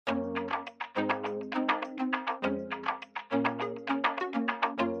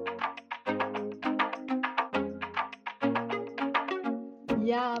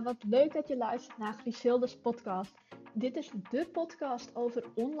Ja, wat leuk dat je luistert naar Griselda's podcast. Dit is de podcast over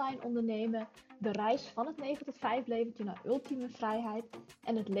online ondernemen, de reis van het 9 tot 5 leventje naar ultieme vrijheid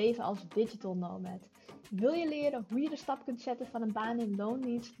en het leven als digital nomad. Wil je leren hoe je de stap kunt zetten van een baan in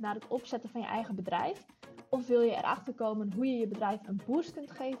loondienst naar het opzetten van je eigen bedrijf? Of wil je erachter komen hoe je je bedrijf een boost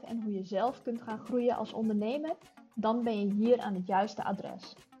kunt geven en hoe je zelf kunt gaan groeien als ondernemer? Dan ben je hier aan het juiste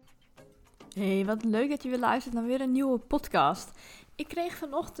adres. Hey, wat leuk dat je weer luistert naar weer een nieuwe podcast. Ik kreeg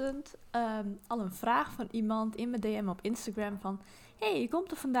vanochtend al een vraag van iemand in mijn DM op Instagram van... Hey,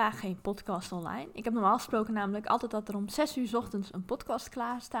 komt er vandaag geen podcast online? Ik heb normaal gesproken namelijk altijd dat er om 6 uur 's ochtends een podcast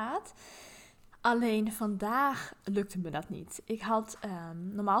klaar staat. Alleen vandaag lukte me dat niet. Ik had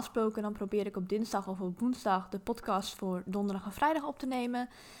normaal gesproken, dan probeer ik op dinsdag of op woensdag de podcast voor donderdag en vrijdag op te nemen.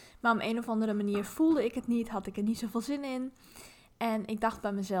 Maar op een of andere manier voelde ik het niet, had ik er niet zoveel zin in. En ik dacht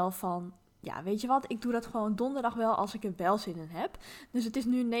bij mezelf van... Ja, weet je wat? Ik doe dat gewoon donderdag wel als ik er wel zin in heb. Dus het is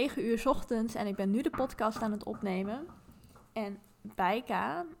nu 9 uur 's ochtends en ik ben nu de podcast aan het opnemen. En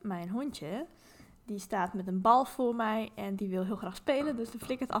Bijka, mijn hondje, die staat met een bal voor mij en die wil heel graag spelen. Dus er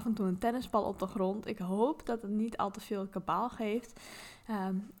flikkert af en toe een tennisbal op de grond. Ik hoop dat het niet al te veel kabaal geeft.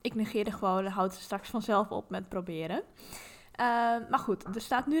 Ik negeer gewoon, houdt ze straks vanzelf op met proberen. Maar goed, er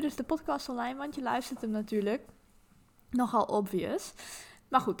staat nu dus de podcast online, want je luistert hem natuurlijk. Nogal obvious.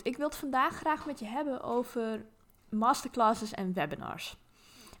 Maar goed, ik wil het vandaag graag met je hebben over masterclasses en webinars.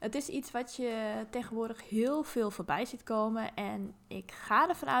 Het is iets wat je tegenwoordig heel veel voorbij ziet komen. En ik ga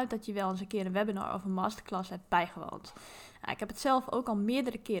ervan uit dat je wel eens een keer een webinar of een masterclass hebt bijgewoond. Nou, ik heb het zelf ook al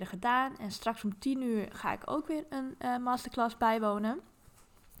meerdere keren gedaan. En straks om 10 uur ga ik ook weer een masterclass bijwonen.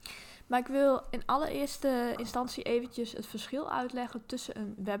 Maar ik wil in allereerste instantie eventjes het verschil uitleggen tussen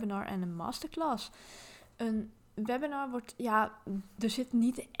een webinar en een masterclass. Een webinar wordt, er zit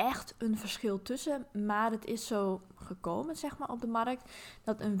niet echt een verschil tussen, maar het is zo gekomen, zeg maar, op de markt,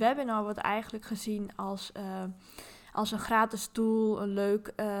 dat een webinar wordt eigenlijk gezien als een gratis tool, een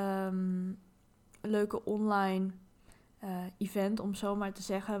leuke online event, om zo maar te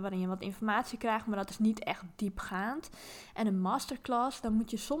zeggen, waarin je wat informatie krijgt, maar dat is niet echt diepgaand. En een masterclass, daar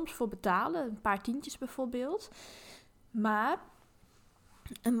moet je soms voor betalen, een paar tientjes bijvoorbeeld, maar...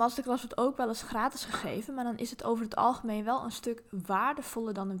 Een masterclass wordt ook wel eens gratis gegeven, maar dan is het over het algemeen wel een stuk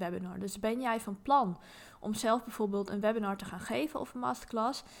waardevoller dan een webinar. Dus ben jij van plan om zelf bijvoorbeeld een webinar te gaan geven of een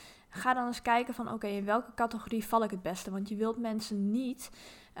masterclass, ga dan eens kijken van oké, in welke categorie val ik het beste? Want je wilt mensen niet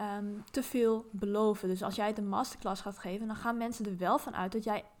te veel beloven. Dus als jij het een masterclass gaat geven, dan gaan mensen er wel van uit dat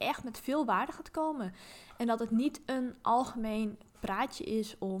jij echt met veel waarde gaat komen. En dat het niet een algemeen praatje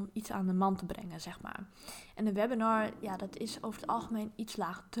is om iets aan de man te brengen, zeg maar. En een webinar, dat is over het algemeen iets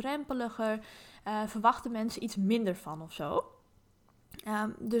laagdrempeliger. Verwachten mensen iets minder van of zo.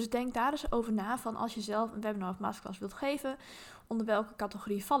 Dus denk daar eens over na van als je zelf een webinar of masterclass wilt geven, onder welke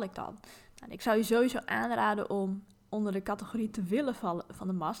categorie val ik dan? Nou, ik zou je sowieso aanraden om onder de categorie te willen vallen van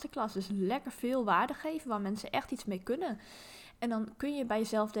de masterclass. Dus lekker veel waarde geven waar mensen echt iets mee kunnen. En dan kun je bij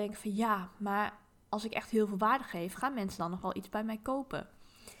jezelf denken van ja, maar als ik echt heel veel waarde geef, gaan mensen dan nog wel iets bij mij kopen?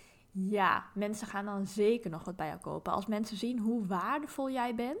 Ja, mensen gaan dan zeker nog wat bij jou kopen. Als mensen zien hoe waardevol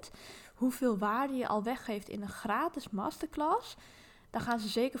jij bent, hoeveel waarde je al weggeeft in een gratis masterclass, dan gaan ze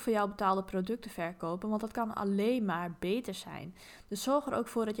zeker voor jou betaalde producten verkopen, want dat kan alleen maar beter zijn. Dus zorg er ook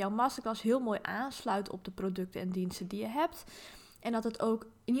voor dat jouw masterclass heel mooi aansluit op de producten en diensten die je hebt. En dat het ook in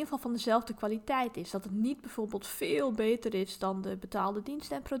ieder geval van dezelfde kwaliteit is. Dat het niet bijvoorbeeld veel beter is dan de betaalde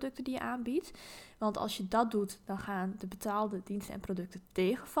diensten en producten die je aanbiedt. Want als je dat doet, dan gaan de betaalde diensten en producten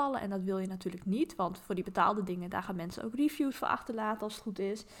tegenvallen. En dat wil je natuurlijk niet, want voor die betaalde dingen, daar gaan mensen ook reviews voor achterlaten als het goed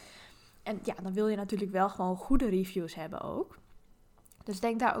is. En ja, dan wil je natuurlijk wel gewoon goede reviews hebben ook. Dus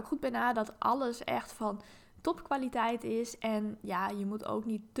denk daar ook goed bij na dat alles echt van topkwaliteit is. En ja, je moet ook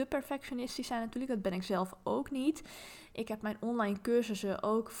niet te perfectionistisch zijn natuurlijk. Dat ben ik zelf ook niet. Ik heb mijn online cursussen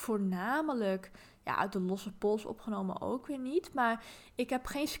ook voornamelijk uit de losse pols opgenomen ook weer niet. Maar ik heb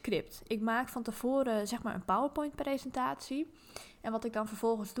geen script. Ik maak van tevoren zeg maar een PowerPoint presentatie. En wat ik dan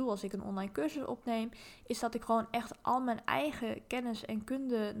vervolgens doe als ik een online cursus opneem, is dat ik gewoon echt al mijn eigen kennis en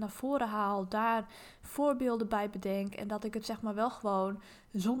kunde naar voren haal. Daar voorbeelden bij bedenk. En dat ik het zeg maar wel gewoon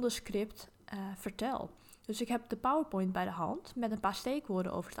zonder script vertel. Dus ik heb de PowerPoint bij de hand met een paar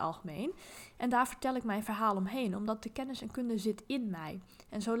steekwoorden over het algemeen. En daar vertel ik mijn verhaal omheen, omdat de kennis en kunde zit in mij.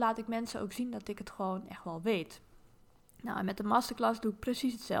 En zo laat ik mensen ook zien dat ik het gewoon echt wel weet. Nou, en met de masterclass doe ik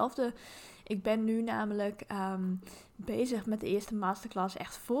precies hetzelfde. Ik ben nu namelijk bezig met de eerste masterclass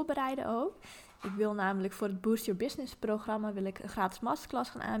echt voorbereiden ook. Ik wil namelijk voor het Boost Your Business programma wil ik een gratis masterclass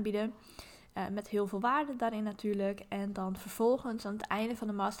gaan aanbieden. Met heel veel waarde daarin natuurlijk. En dan vervolgens aan het einde van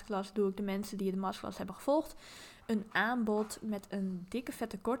de masterclass doe ik de mensen die de masterclass hebben gevolgd een aanbod met een dikke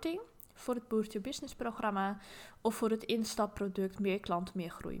vette korting voor het Boost Your Business programma of voor het instapproduct Meer klanten, meer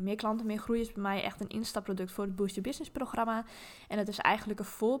groei. Meer klanten, meer groei is bij mij echt een instapproduct voor het Boost Your Business programma. En het is eigenlijk een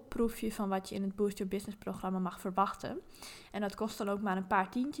voorproefje van wat je in het Boost Your Business programma mag verwachten. En dat kost dan ook maar een paar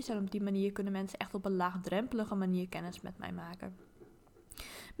tientjes en op die manier kunnen mensen echt op een laagdrempelige manier kennis met mij maken.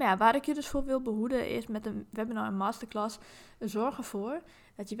 Maar ja, waar ik je dus voor wil behoeden is met een webinar en masterclass, zorg ervoor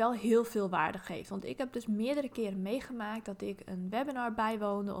dat je wel heel veel waarde geeft. Want ik heb dus meerdere keren meegemaakt dat ik een webinar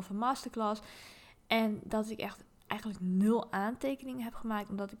bijwoonde of een masterclass en dat ik echt eigenlijk 0 aantekeningen heb gemaakt,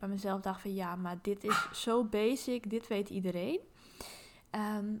 omdat ik bij mezelf dacht van ja, maar dit is zo basic, dit weet iedereen.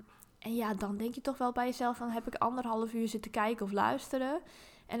 En ja, dan denk je toch wel bij jezelf van heb ik 1,5 uur zitten kijken of luisteren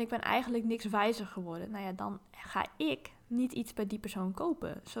en ik ben eigenlijk niks wijzer geworden. Nou ja, dan ga ik niet iets bij die persoon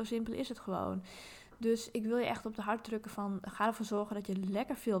kopen. Zo simpel is het gewoon. Dus ik wil je echt op de hart drukken van ga ervoor zorgen dat je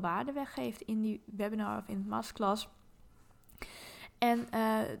lekker veel waarde weggeeft in die webinar of in het masterclass. En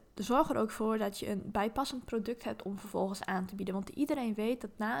zorg er ook voor dat je een bijpassend product hebt om vervolgens aan te bieden. Want iedereen weet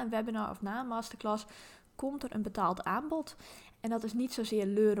dat na een webinar of na een masterclass komt er een betaald aanbod. En dat is niet zozeer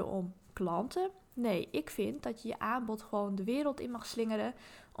leuren om klanten. Nee, ik vind dat je je aanbod gewoon de wereld in mag slingeren,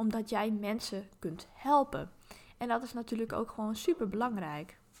 omdat jij mensen kunt helpen. En dat is natuurlijk ook gewoon super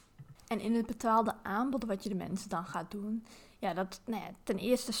belangrijk. En in het betaalde aanbod wat je de mensen dan gaat doen, ja, ten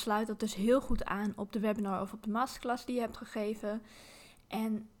eerste sluit dat dus heel goed aan op de webinar of op de masterclass die je hebt gegeven.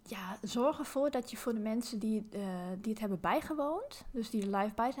 En ja, zorg ervoor dat je voor de mensen die het hebben bijgewoond, dus die er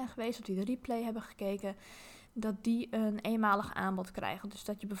live bij zijn geweest of die de replay hebben gekeken, dat die een eenmalig aanbod krijgen. Dus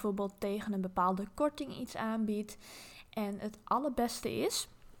dat je bijvoorbeeld tegen een bepaalde korting iets aanbiedt. En het allerbeste is,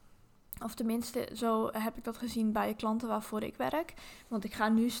 of tenminste, zo heb ik dat gezien bij de klanten waarvoor ik werk. Want ik ga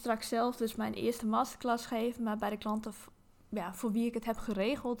nu straks zelf dus mijn eerste masterclass geven. Maar bij de klanten voor wie ik het heb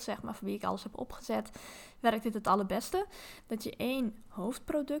geregeld, zeg maar, voor wie ik alles heb opgezet, werkt dit het allerbeste. Dat je 1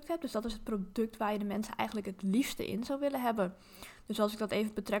 hoofdproduct hebt. Dus dat is het product waar je de mensen eigenlijk het liefste in zou willen hebben. Dus als ik dat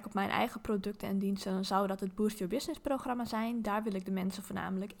even betrek op mijn eigen producten en diensten, dan zou dat het Boost Your Business programma zijn. Daar wil ik de mensen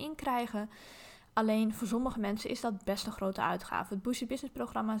voornamelijk in krijgen. Alleen voor sommige mensen is dat best een grote uitgave. Het Boost Your Business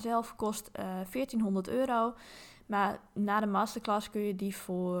programma zelf kost €1400. Maar na de masterclass kun je die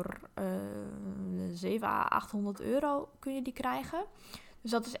voor €700 à €800 kun je die krijgen.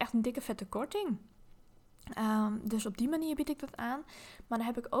 Dus dat is echt een dikke vette korting. Dus op die manier bied ik dat aan. Maar dan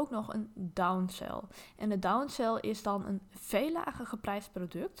heb ik ook nog een downsell. En de downsell is dan een veel lager geprijsd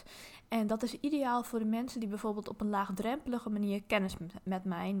product. En dat is ideaal voor de mensen die bijvoorbeeld op een laagdrempelige manier kennis met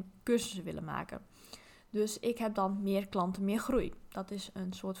mijn cursussen willen maken. Dus ik heb dan meer klanten, meer groei. Dat is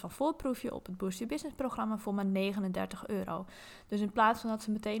een soort van voorproefje op het Boost Your Business programma voor maar €39. Dus in plaats van dat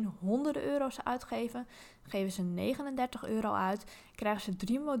ze meteen honderden euro's uitgeven, geven ze €39 uit. Krijgen ze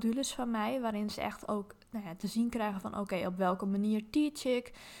 3 modules van mij, waarin ze echt ook te zien krijgen van oké, op welke manier teach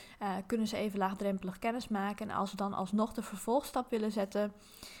ik. Kunnen ze even laagdrempelig kennis maken. En als ze dan alsnog de vervolgstap willen zetten,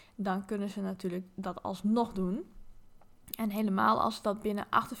 dan kunnen ze natuurlijk dat alsnog doen. En helemaal als ze dat binnen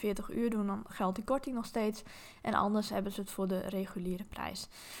 48 uur doen, dan geldt die korting nog steeds. En anders hebben ze het voor de reguliere prijs.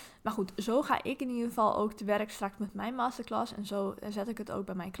 Maar goed, zo ga ik in ieder geval ook te werk straks met mijn masterclass. En zo zet ik het ook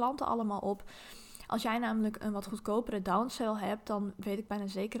bij mijn klanten allemaal op. Als jij namelijk een wat goedkopere downsell hebt, dan weet ik bijna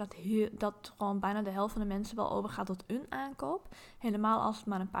zeker dat gewoon bijna de helft van de mensen wel overgaat tot een aankoop. Helemaal als het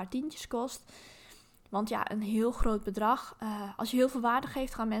maar een paar tientjes kost. Want ja, een heel groot bedrag. Als je heel veel waarde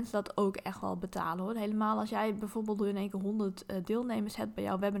geeft, gaan mensen dat ook echt wel betalen hoor. Helemaal als jij bijvoorbeeld in één keer 100 deelnemers hebt bij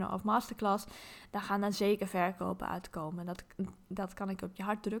jouw webinar of masterclass, dan gaan daar zeker verkopen uitkomen. Dat kan ik op je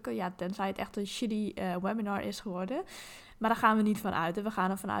hart drukken. Ja, tenzij het echt een shitty webinar is geworden. Maar daar gaan we niet van uit. We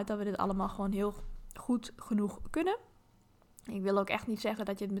gaan ervan uit dat we dit allemaal gewoon heel goed genoeg kunnen. Ik wil ook echt niet zeggen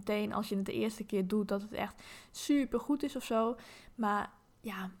dat je het meteen, als je het de eerste keer doet, dat het echt super goed is of zo. Maar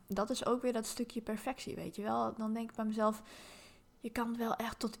ja, dat is ook weer dat stukje perfectie, weet je wel. Dan denk ik bij mezelf, je kan het wel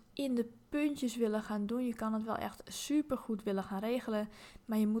echt tot in de puntjes willen gaan doen. Je kan het wel echt super goed willen gaan regelen.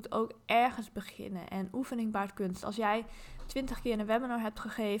 Maar je moet ook ergens beginnen. En oefening baart kunst. Als jij 20 keer een webinar hebt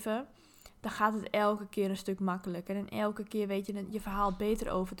gegeven, dan gaat het elke keer een stuk makkelijker. En elke keer weet je je verhaal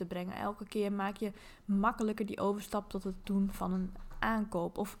beter over te brengen. Elke keer maak je makkelijker die overstap tot het doen van een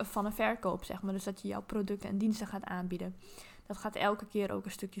aankoop of van een verkoop, zeg maar. Dus dat je jouw producten en diensten gaat aanbieden. Dat gaat elke keer ook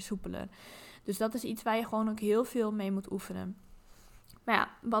een stukje soepeler. Dus dat is iets waar je gewoon ook heel veel mee moet oefenen. Maar ja,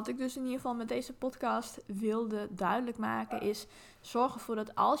 wat ik dus in ieder geval met deze podcast wilde duidelijk maken is, zorg ervoor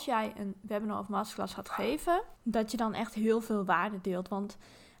dat als jij een webinar of masterclass gaat geven, dat je dan echt heel veel waarde deelt. Want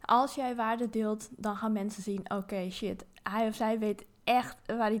als jij waarde deelt, dan gaan mensen zien, oké, shit, hij of zij weet echt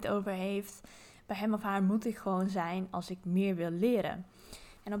waar hij het over heeft. Bij hem of haar moet ik gewoon zijn als ik meer wil leren.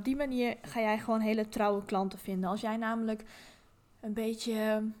 En op die manier ga jij gewoon hele trouwe klanten vinden. Als jij namelijk een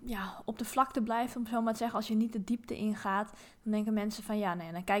beetje op de vlakte blijft, om zo maar te zeggen, als je niet de diepte ingaat, dan denken mensen van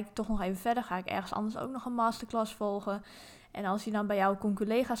dan kijk ik toch nog even verder, ga ik ergens anders ook nog een masterclass volgen. En als die dan bij jouw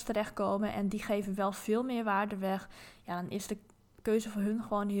collega's terechtkomen en die geven wel veel meer waarde weg, dan is de keuze voor hun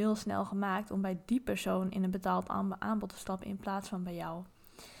gewoon heel snel gemaakt om bij die persoon in een betaald aanbod te stappen in plaats van bij jou.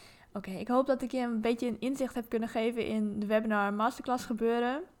 Oké, ik hoop dat ik je een beetje een inzicht heb kunnen geven in de webinar masterclass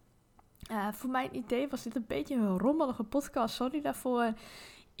gebeuren. Voor mijn idee was dit een beetje een rommelige podcast, sorry daarvoor.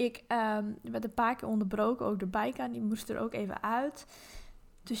 Ik werd een paar keer onderbroken, ook de bijkaan, die moest er ook even uit.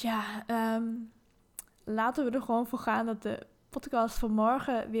 Dus laten we er gewoon voor gaan dat de podcast van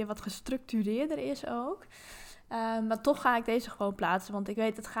morgen weer wat gestructureerder is ook. Maar toch ga ik deze gewoon plaatsen, want ik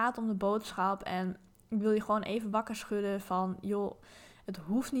weet het gaat om de boodschap en ik wil je gewoon even wakker schudden van, het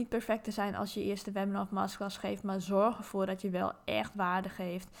hoeft niet perfect te zijn als je eerste webinar of masterclass geeft, maar zorg ervoor dat je wel echt waarde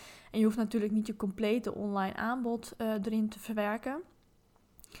geeft. En je hoeft natuurlijk niet je complete online aanbod erin te verwerken.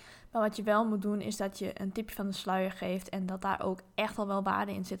 Maar wat je wel moet doen is dat je een tipje van de sluier geeft en dat daar ook echt al wel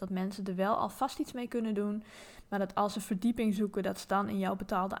waarde in zit. Dat mensen er wel alvast iets mee kunnen doen, maar dat als ze verdieping zoeken, dat ze dan in jouw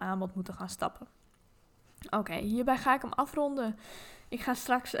betaalde aanbod moeten gaan stappen. Oké, hierbij ga ik hem afronden. Ik ga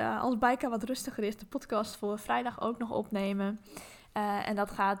straks, als bijka wat rustiger is, de podcast voor vrijdag ook nog opnemen. En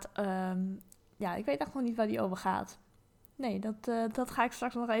dat gaat, ik weet echt nog niet waar die over gaat. Nee, dat ga ik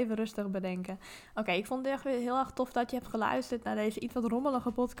straks nog even rustig bedenken. Oké, ik vond het echt weer heel erg tof dat je hebt geluisterd naar deze iets wat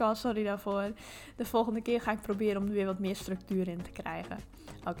rommelige podcast. Sorry daarvoor. De volgende keer ga ik proberen om er weer wat meer structuur in te krijgen.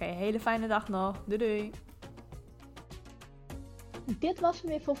 Oké, hele fijne dag nog. Doei doei. Dit was hem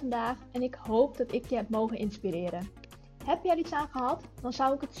weer voor vandaag en ik hoop dat ik je heb mogen inspireren. Heb je er iets aan gehad? Dan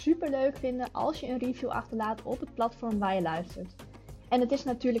zou ik het super leuk vinden als je een review achterlaat op het platform waar je luistert. En het is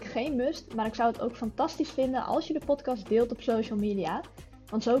natuurlijk geen must, maar ik zou het ook fantastisch vinden als je de podcast deelt op social media.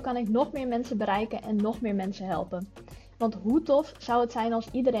 Want zo kan ik nog meer mensen bereiken en nog meer mensen helpen. Want hoe tof zou het zijn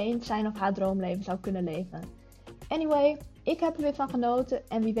als iedereen zijn of haar droomleven zou kunnen leven. Anyway, ik heb er weer van genoten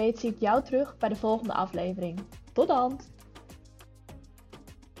en wie weet zie ik jou terug bij de volgende aflevering. Tot dan!